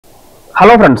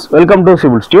Hello friends, welcome to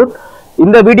Civil Institute.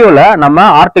 இந்த வீடியோல நம்ம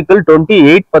ஆர்டிகல்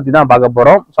 28 பத்தி தான் பார்க்க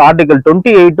போறோம். So article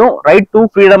 28 right to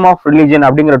freedom of religion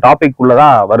அப்படிங்கிற டாபிக்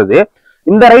உள்ளதான் வருது.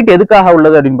 இந்த ரைட் எதுக்காக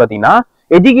உள்ளது அப்படின்னு பாத்தீங்கன்னா,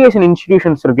 எஜுகேஷன்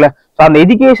இன்ஸ்டிடியூஷன்ஸ் இருக்குல்ல, ஸோ அந்த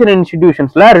எஜுகேஷன்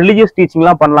இன்ஸ்டிடியூஷன்ஸ்ல ரிலிஜியஸ்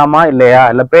டீச்சிங்லாம் பண்ணலாமா இல்லையா,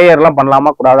 இல்ல ப்ரேயர்லாம்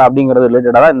பண்ணலாமா கூடாதா அப்படிங்கிறது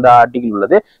ரிலேட்டடா தான் இந்த ஆர்டிகல்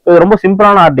உள்ளது. இது ரொம்ப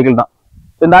சிம்பிளான ஆர்டிகல் தான்.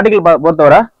 இந்த ஆர்டிகல்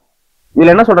பொறுத்தவரை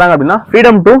இதுல என்ன சொல்றாங்க அப்படின்னா,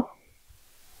 freedom to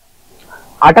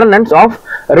attendance of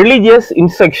religious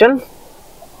instruction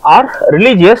or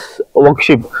religious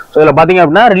worship. So இதுல பாத்தீங்க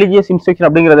அப்படின்னா religious instruction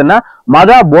அப்படிங்கிறது என்ன,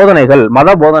 மத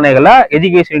போதனைகளை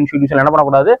எஜுகேஷன் இன்ஸ்டிடியூஷன் என்ன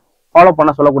பண்ணக்கூடாது, ஃபாலோ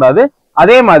பண்ண சொல்லக்கூடாது.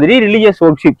 அதே மாதிரி ரிலிஜியஸ்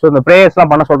ஒர்க்ஷிப், ஸோ இந்த பிரேயர்ஸ்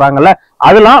எல்லாம் பண்ண சொல்றாங்கல்ல,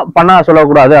 அதெல்லாம் பண்ண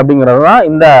சொல்லக்கூடாது அப்படிங்கிறது தான்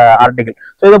இந்த ஆர்டிகல்.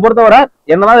 ஸோ இதை பொறுத்தவரை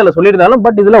என்னதான் இதுல சொல்லியிருந்தாலும்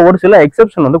பட் இதுல ஒரு சில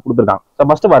எக்ஸெப்ஷன் வந்து கொடுத்துருக்காங்க. ஸோ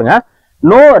ஃபர்ஸ்ட் பாருங்க,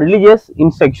 no religious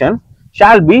instruction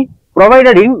shall be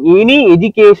provided in any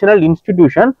educational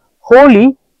institution wholly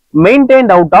maintained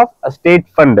out of a state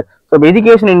fund. So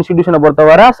education இன்ஸ்டிடியூஷனை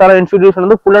பொறுத்தவரை சில இன்ஸ்டிடியூஷன்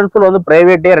வந்து ஃபுல் அண்ட் ஃபுல் வந்து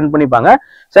பிரைவேட்டே ரன் பண்ணிப்பாங்க.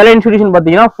 சில இன்ஸ்டிடியூஷன்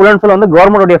பாத்தீங்கன்னா ஃபுல் அண்ட் ஃபுல் வந்து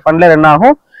கவர்மெண்டோட ஃபண்ட்ல ரன்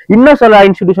ஆகும். இன்னும் சில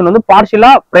இன்ஸ்டிடியூஷன் வந்து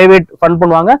பார்ஷியலா பிரைவேட் ஃபண்ட்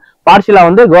பண்ணுவாங்க, பார்ஷியலா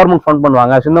வந்து கவர்மெண்ட் ஃபண்ட்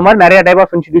பண்ணுவாங்க. இந்த மாதிரி நிறைய டைப்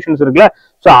ஆஃப் இன்ஸ்டிடியூஷன்ஸ் இருக்குல்ல.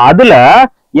 ஸோ அதுல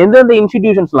எந்தெந்த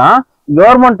இன்ஸ்டிடியூஷன்ஸ்லாம்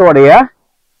கவர்மெண்டோடைய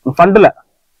ஃபண்ட்ல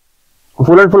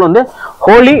ஃபுல் அண்ட் ஃபுல் வந்து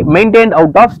Holi maintained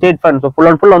out of state fund, so full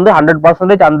and full வந்து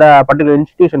 100% அந்த பர்டிகுலர்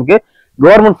இன்ஸ்டிடியூஷனுக்கு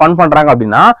கவர்மெண்ட் ஃபண்ட் பண்றாங்க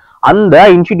அப்படின்னா அந்த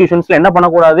இன்ஸ்டிடியூஷன்ஸ்ல என்ன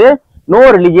பண்ணக்கூடாது, நோ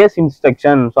ரிலிஜியஸ்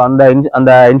இன்ஸ்ட்ரக்ஷன். ஸோ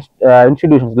அந்த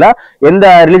இன்ஸ்டிடியூஷன்ஸ்ல எந்த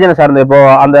ரிலிஜனை சார்ந்த, இப்போ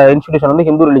அந்த இன்ஸ்டிடியூஷன் வந்து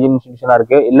ஹிந்து ரிலிஜன் இன்ஸ்டிடியூஷனா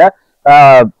இருக்கு, இல்ல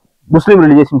முஸ்லீம்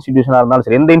ரிலிஜியஸ் இன்ஸ்டிடியூஷனா இருந்தாலும்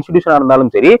சரி, எந்த இன்ஸ்டிடியூஷனா இருந்தாலும்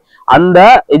சரி, அந்த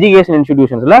எஜுகேஷன்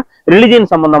இன்ஸ்டிடியூஷன்ஸ்ல ரிலிஜியன்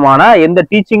சம்பந்தமான எந்த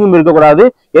டீச்சிங்கும் இருக்கக்கூடாது,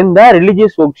 எந்த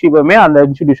ரிலிஜியஸ் ஒர்க்ஷிப்புமே அந்த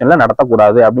இன்ஸ்டிடியூஷன்ல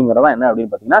நடத்தக்கூடாது அப்படிங்கறதா என்ன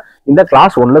அப்படின்னு பாத்தீங்கன்னா இந்த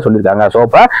கிளாஸ் 1ல சொல்லியிருக்காங்க. ஸோ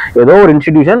அப்ப ஏதோ ஒரு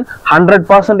இன்ஸ்டிடியூஷன்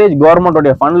 100%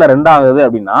 கவர்மெண்டோட ஃபண்ட்ல ரன் ஆகுது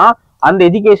அப்படின்னா அந்த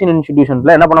எஜுகேஷன்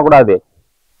இன்ஸ்டிடியூஷன்ஸ்ல என்ன பண்ணக்கூடாது,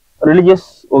 ரிலிஜியஸ்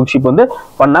ஒர்க்ஷிப் வந்து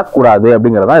பண்ணக்கூடாது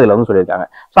அப்படிங்கறதா இதுல வந்து சொல்லியிருக்காங்க.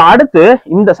 ஸோ அடுத்து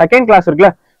இந்த செகண்ட் கிளாஸ்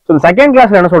இருக்குல்ல, ஸோ செகண்ட்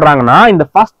கிளாஸ்ல என்ன சொல்றாங்கன்னா, இந்த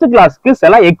ஃபர்ஸ்ட் கிளாஸ்க்கு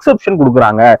சில எக்ஸெப்ஷன்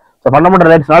கொடுக்குறாங்க. ஸோ ஃபண்டமெண்டல்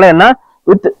ரைட்ஸ்னால என்ன,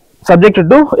 with subject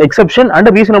to exception and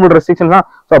reasonable restriction தான்.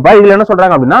 ஸோ அப்ப இதுல என்ன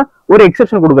சொல்றாங்க அப்படின்னா ஒரு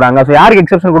எக்ஸெப்ஷன் கொடுக்குறாங்க. ஸோ யாருக்கு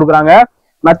எக்ஸெப்ஷன் கொடுக்குறாங்க,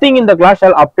 nothing in the class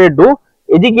shawl apply to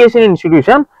education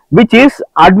institution which is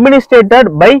administrated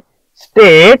by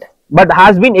state but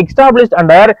has been established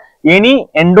under any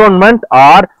endowment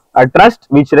R trust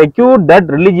which require that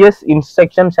religious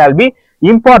instruction shall be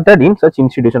imparted in such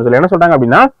institutions. என்ன சொல்றாங்க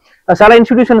அப்படின்னா, சில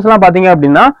institutions எல்லாம் பாத்தீங்க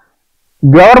அப்படின்னா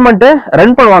government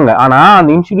run பண்ணுவாங்க, ஆனா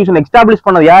அந்த இன்ஸ்டிடியூஷன் எஸ்டாப்ளிஷ்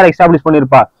பண்ணது யார் எஸ்டாப்ளிஷ்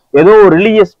பண்ணிருப்பா, ஏதோ ஒரு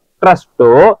ரிலிஜியஸ் ட்ரஸ்டோ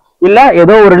இல்ல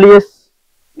ஏதோ ஒரு ரிலிஜியஸ்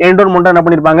என்டோன்மெண்டோ என்ன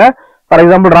பண்ணிருப்பாங்க. ஃபார்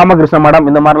எக்ஸாம்பிள் ராமகிருஷ்ண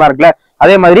மடம் இந்த மாதிரிலாம் இருக்குல்ல,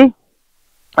 அதே மாதிரி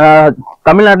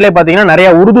தமிழ்நாட்டிலே பாத்தீங்கன்னா நிறைய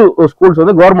உருது ஸ்கூல்ஸ்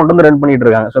வந்து கவர்மெண்ட் வந்து ரன் பண்ணிட்டு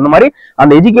இருக்காங்க. ஸோ இந்த மாதிரி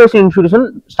அந்த எஜுகேஷன் இன்ஸ்டிடியூஷன்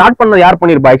ஸ்டார்ட் பண்ணது யார்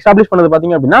பண்ணிருப்பா, எஸ்டாப்ளிஷ் பண்ணது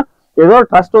பாத்தீங்க அப்படின்னா ஏதோ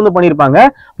ட்ரஸ்ட் வந்து பண்ணிருப்பாங்க,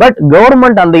 பட்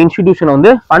கவர்மெண்ட் அந்த இன்ஸ்டிடியூஷன்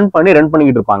வந்து ஃபண்ட் பண்ணி ரன்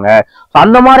பண்ணிக்கிட்டு இருப்பாங்க. ஸோ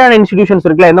அந்த மாதிரியான இன்ஸ்டிடியூஷன்ஸ்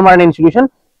இருக்குல்ல, எந்த மாதிரியான இன்ஸ்டிடியூஷன்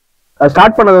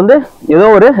ஸ்டார்ட் பண்ணது வந்து ஏதோ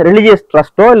ஒரு ரிலிஜியஸ்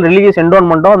ட்ரஸ்டோ இல்ல ரிலிஜியஸ்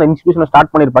என்டோன்மெண்டோ அந்த இன்ஸ்டிடியூஷன்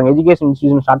ஸ்டார்ட் பண்ணிருப்பாங்க, எஜுகேஷன்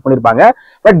இன்ஸ்டிடியூஷன் ஸ்டார்ட் பண்ணிருப்பாங்க,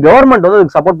 பட் கவர்மெண்ட் வந்து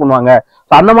அதுக்கு சப்போர்ட் பண்ணுவாங்க.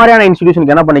 ஸோ அந்த மாதிரியான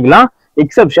இன்ஸ்டிடியூஷனுக்கு என்ன பண்ணிக்கலாம்,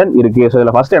 எக்ஸெப்ஷன் இருக்கு. ஸோ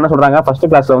இதுல ஃபர்ஸ்ட் என்ன சொல்றாங்க, ஃபர்ஸ்ட்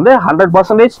கிளாஸ்ல வந்து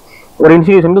 100% ஒரு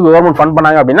இன்ஸ்டிடியூஷனுக்கு கவர்மெண்ட் ஃபண்ட்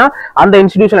பண்ணாங்க அப்படின்னா அந்த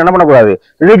இன்ஸ்டிடியூஷன் என்ன பண்ணக்கூடாது,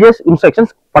 ரிலிஜியஸ்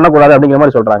இன்ஸ்ட்ரக்ஷன்ஸ் பண்ணக்கூடாது அப்படிங்கிற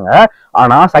மாதிரி சொல்றாங்க.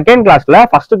 ஆனா செகண்ட் கிளாஸ்ல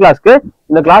ஃபர்ஸ்ட் கிளாஸ்க்கு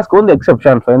இந்த கிளாஸ்க்கு வந்து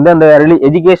எக்ஸெப்ஷன். எந்தெந்த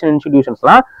எஜுகேஷன்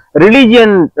இன்ஸ்டிடியூஷன்ஸ்லாம்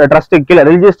ரிலிஜியன் ட்ரஸ்ட்டுக்கு கீழே,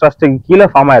 ரிலிஜியஸ் ட்ரஸ்ட்டுக்கு கீழே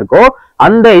ஃபார்ம் ஆயிருக்கோ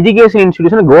அந்த எஜுகேஷன்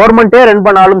இன்ஸ்டிடியூஷன் கவர்மெண்டே ரன்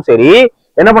பண்ணாலும் சரி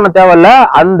என்ன பண்ண தேவையில்ல,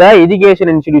 அந்த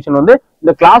எஜுகேஷன் இன்ஸ்டிடியூஷன் வந்து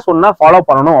இந்த கிளாஸ் 1 ஃபாலோ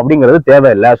பண்ணணும் அப்படிங்கிறது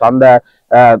தேவையில்லை. ஸோ அந்த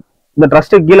இந்த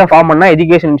ட்ரஸ்ட்டுக்கு கீழே ஃபார்ம் பண்ணா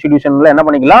எஜுகேஷன் இன்ஸ்டிடியூஷன்ல என்ன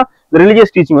பண்ணிக்கலாம்,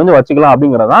 ரிலிஜியஸ் டீச்சிங் வந்து வச்சுக்கலாம்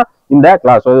அப்படிங்கறதான் இந்த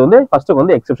கிளாஸ். இது வந்து ஃபர்ஸ்ட்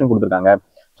வந்து எக்ஸெப்ஷன் கொடுத்துருக்காங்க.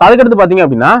 ஸோ அதுக்கடுத்து பாத்தீங்க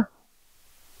அப்படின்னா,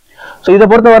 ஸோ இதை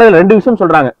பொறுத்தவரை 2 விஷயம்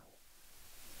சொல்றாங்க.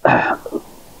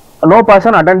 No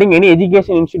person attending any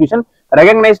education institution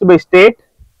recognised by state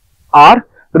R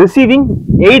receiving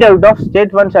eight out of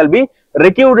state fund shall be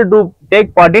required to take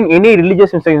part in any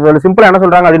religious institution. சிம்பிளா என்ன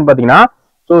சொல்றாங்க அப்படின்னு பாத்தீங்கன்னா,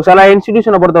 ஸோ சில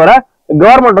இன்ஸ்டிடியூஷனை பொறுத்தவரை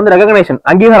கவர்மெண்ட் வந்து ரெகக்னைசேஷன்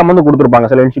அங்கீகாரம் வந்து கொடுத்துருப்பாங்க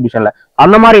சில இன்ஸ்டிடியூஷன்ல,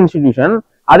 அந்த மாதிரி இன்ஸ்டிடியூஷன்.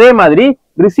 அதே மாதிரி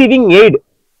ரிசீவிங் எய்ட்,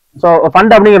 ஸோ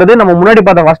ஃபண்ட் அப்படிங்கிறது நம்ம முன்னாடி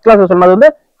பார்த்த ஃபர்ஸ்ட் கிளாஸ் சொன்னது வந்து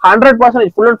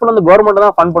 100% ஃபுல் அண்ட் ஃபுல் வந்து கவர்மெண்ட்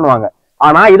தான் ஃபண்ட் பண்ணுவாங்க.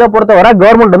 ஆனா இதை பொறுத்தவரை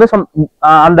கவர்மெண்ட் வந்து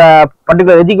அந்த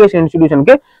பர்டிகுலர் எஜுகேஷன்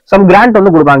இன்ஸ்டிடியூஷனுக்கு சம் கிராண்ட்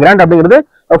வந்து கொடுப்பாங்க. கிராண்ட் அப்படிங்கிறது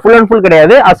ஃபுல் அண்ட் ஃபுல்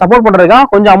கிடையாது, அது சப்போர்ட் பண்றதுக்காக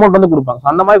கொஞ்சம் அமௌண்ட் வந்து கொடுப்பாங்க.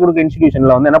 அந்த மாதிரி கொடுக்குற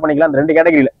இன்ஸ்டிடியூஷன்ல வந்து என்ன பண்ணிக்கலாம், அந்த 2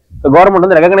 கேட்டகரியில கவர்மெண்ட்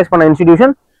வந்து ரெகக்னைஸ் பண்ண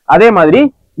இன்ஸ்டிடியூஷன், அதே மாதிரி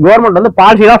கவர்மெண்ட் வந்து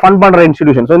பார்ஷியலா ஃபண்ட் பண்ற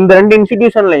இன்ஸ்டிடியூஷன். ஸோ இந்த 2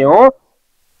 இன்ஸ்டிடியூஷன்லயும்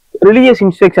ரிலிஜியஸ்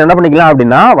இன்ஸ்ட்ரக்ஷன் என்ன பண்ணிக்கலாம்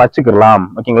அப்படின்னா வச்சுக்கலாம்.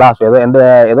 ஓகேங்களா. ஸோ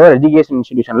ஏதோ எஜுகேஷன்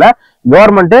இன்ஸ்டிடியூஷன்ல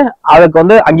கவர்மெண்ட் அதுக்கு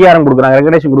வந்து அங்கீகாரம் கொடுக்குறாங்க,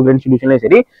 ரெகக்னேஷன் கொடுக்குற இன்ஸ்டிடியூஷன்லயும்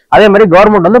சரி, அதே மாதிரி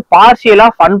கவர்மெண்ட் வந்து பார்ஷியலா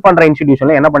ஃபண்ட் பண்ற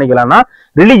இன்ஸ்டிடியூஷன்ல என்ன பண்ணிக்கலாம்னா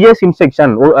ரிலிஜியஸ்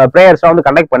இன்ஸ்ட்ரக்ஷன் பிரேயர்ஸ் வந்து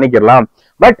கண்டக்ட் பண்ணிக்கலாம்.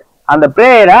 பட் அந்த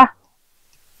ப்ரேயரை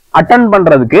அட்டெண்ட்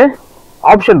பண்றதுக்கு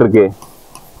ஆப்ஷன் இருக்கு.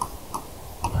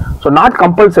 So not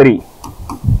compulsory.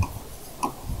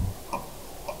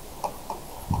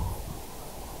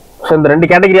 இந்த ரெண்டு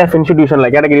கேட்டகரி ஆஃப் இன்ஸ்டிடியூஷன்ல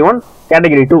கேட்டகரி 1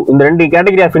 கேட்டகரி 2 இந்த ரெண்டு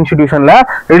கேட்டகரி ஆஃப் இன்ஸ்டிடியூஷன்ல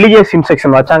ரிலீஜியஸ்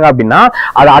இன்ஸ்ட்ரக்ஷன் வச்சாங்க அப்படின்னா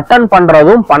அதை அட்டன்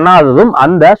பண்றதும் பண்ணாததும்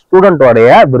அந்த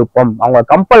ஸ்டூடெண்டோடைய விருப்பம். அவங்க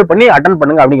கம்பல் பண்ணி அட்டன்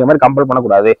பண்ணுங்க அப்படிங்கிற மாதிரி கம்பல்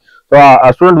பண்ணக்கூடாது. ஸோ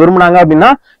ஸ்டூடெண்ட் விரும்புனாங்க அப்படின்னா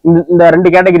இந்த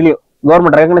ரெண்டு கேட்டகரிலையும்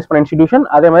கவர்மெண்ட் ரெகனைஸ் பண்ண இன்ஸ்டிடியூஷன்,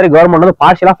 அதே மாதிரி கவர்மெண்ட் வந்து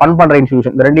பார்ஷியலா ஃபண்ட் பண்ற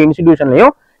இன்ஸ்டிடியூஷன், இந்த ரெண்டு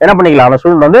இன்ஸ்டிடியூஷன்லையும் என்ன பண்ணிக்கலாம், அந்த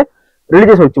ஸ்டூடெண்ட் வந்து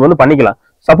ரிலீஜியஸ் வச்சு வந்து பண்ணிக்கலாம்.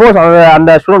 சப்போஸ்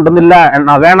அந்த ஸ்டூடெண்ட் வந்து இல்ல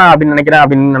நான் வேணாம் அப்படின்னு நினைக்கிறேன்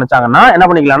அப்படின்னு நினைச்சாங்கன்னா என்ன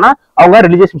பண்ணிக்கலாம்னா அவங்க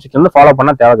ரிலீஜியஸ் இன்ஸ்ட்ரக்ஷன் வந்து ஃபாலோ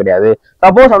பண்ண தேவை கிடையாது.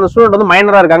 சப்போஸ் அந்த ஸ்டூடெண்ட் வந்து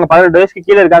மைனரா இருக்காங்க, 18 வயசுக்கு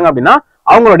கீழே இருக்காங்க அப்படின்னா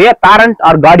அவங்களுடைய பேரண்ட்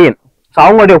ஆர் கார்டியன்,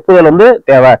 அவங்களுடைய ஒப்புதல் வந்து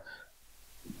தேவை.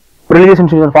 ரிலீஜியஸ்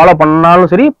இன்ஸ்ட்ரக்ஷன் ஃபாலோ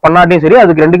பண்ணாலும் சரி பண்ணாட்டியும் சரி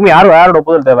அதுக்கு ரெண்டுக்குமே யாரோட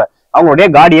ஒப்புதல் தேவை, அவங்களுடைய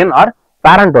கார்டியன் ஆர்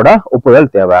பேரண்டோட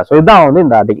ஒப்புதல் தேவை. ஸோ இதுதான் வந்து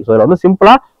இந்த ஆர்டிகல். ஸோ இதுல வந்து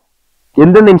சிம்பிளா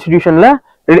எந்தெந்த இன்ஸ்டிடியூஷன்ல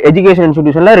எஜுகேஷன்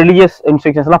இன்ஸ்டிடியூஷன்ல ரிலீஜியஸ்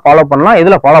இன்ஸ்ட்ரக்ஷன்ஸ் எல்லாம் ஃபாலோ பண்ணலாம்,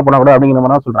 எதுல ஃபாலோ பண்ணக்கூடாது அப்படிங்கிற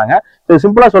மாதிரி சொல்றாங்க. ஸோ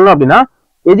சிம்பிளா சொல்லணும் அப்படின்னா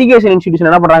எஜுகேஷன் இன்ஸ்டிடியூஷன்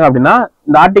என்ன பண்றாங்க அப்படின்னா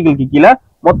இந்த ஆர்டிகலுக்கு கீழே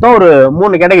மொத்தம் ஒரு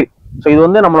 3 கேட்டகரி. ஸோ இது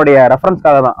வந்து நம்மளுடைய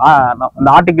ரெஃபரன்ஸ்க்காக தான் இந்த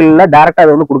ஆர்டிகல்ல டேரக்டா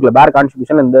இது வந்து கொடுக்கல, பேர்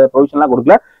கான்ஸ்டிடியூஷன் இந்த ப்ரொவிஷன்லாம்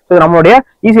கொடுக்கல. ஸோ நம்மளுடைய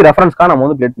ஈஸி ரெஃபரன்ஸ்க்காக நம்ம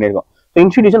வந்து கிரியேட் பண்ணிருக்கோம். So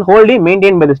institution ஹோல்டி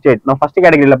maintain by the state. நம்ம ஃபர்ஸ்ட்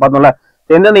கேட்டகரியில பார்த்தோம்ல,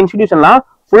 எந்தெந்த இன்ஸ்டிடியூஷன்லாம்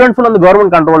ஃபுல் அண்ட் ஃபுல் வந்து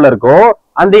கவர்மெண்ட் கண்ட்ரோல்ல இருக்கோ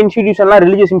அந்த இன்ஸ்டிடியூஷன்லாம்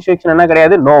ரிலீஜியஸ் இன்ஸ்ட்ரக்ஷன் என்ன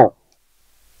கிடையாது, நோ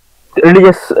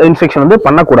ரிலீஜியஸ் இன்ஸ்ட்ரக்ஷன் வந்து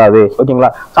பண்ணக்கூடாது. ஓகேங்களா?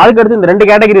 அதுக்கு அடுத்து இந்த ரெண்டு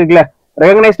கேட்டகரி இருக்குல்ல,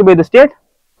 recognised by the state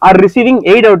R receiving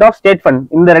eight out of state fund,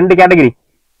 இந்த ரெண்டு கேட்டகரி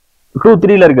 2,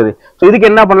 3ல இருக்குது. ஸோ இதுக்கு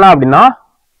என்ன பண்ணலாம் அப்படின்னா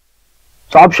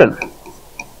ஆப்ஷனல்.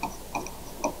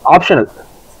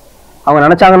 அவங்க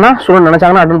நினைச்சாங்கன்னா ஸ்டூடெண்ட்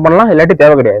நினைச்சாங்கன்னா அட்டெண்ட் பண்ணலாம், இல்லாட்டி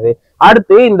தேவை கிடையாது.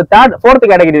 அடுத்து இந்த ஃபோர்த்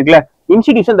கேட்டகரி இருக்குல்ல,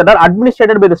 institution that R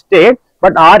administrated by the state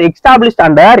but R established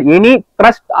under any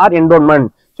trust R endowment.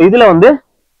 So இதுல வந்து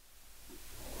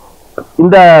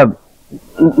இந்த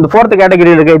ஃபோர்த்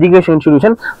கேட்டகரியில் இருக்க எஜுகேஷன்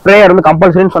இன்ஸ்டிடியூஷன் பிரேயர் வந்து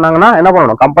கம்பல்சரின்னு சொன்னாங்கன்னா என்ன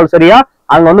பண்ணணும், கம்பல்சரியா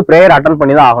அங்க வந்து பிரேயர் அட்டன்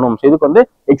பண்ணி தான் ஆகணும். ஸோ இதுக்கு வந்து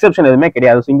எக்ஸெப்ஷன் எதுவுமே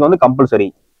கிடையாது. ஸோ இங்க வந்து கம்பல்சரி.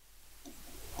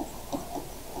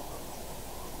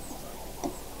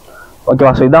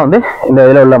 ஓகேவா? ஸோ இதான் வந்து இந்த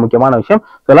இதுல உள்ள முக்கியமான விஷயம்.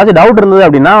 ஏதாச்சும் டவுட் இருந்தது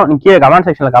அப்படின்னா கீழே கமெண்ட்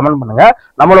செக்ஷன்ல கமெண்ட் பண்ணுங்க.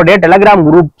 நம்மளுடைய டெலிகிராம்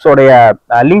குரூப்ஸோடைய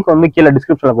லிங்க் வந்து கீழே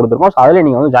டிஸ்கிரிப்ஷன்ல கொடுத்துருக்கோம். ஸோ அதில்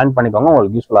நீங்க வந்து ஜாயின் பண்ணிக்கோங்க,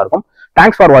 உங்களுக்கு யூஸ்ஃபுல்லா இருக்கும்.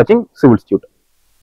 தேங்க்ஸ் ஃபார் வாட்சிங் சிவில் இன்ஸ்டிடியூட்.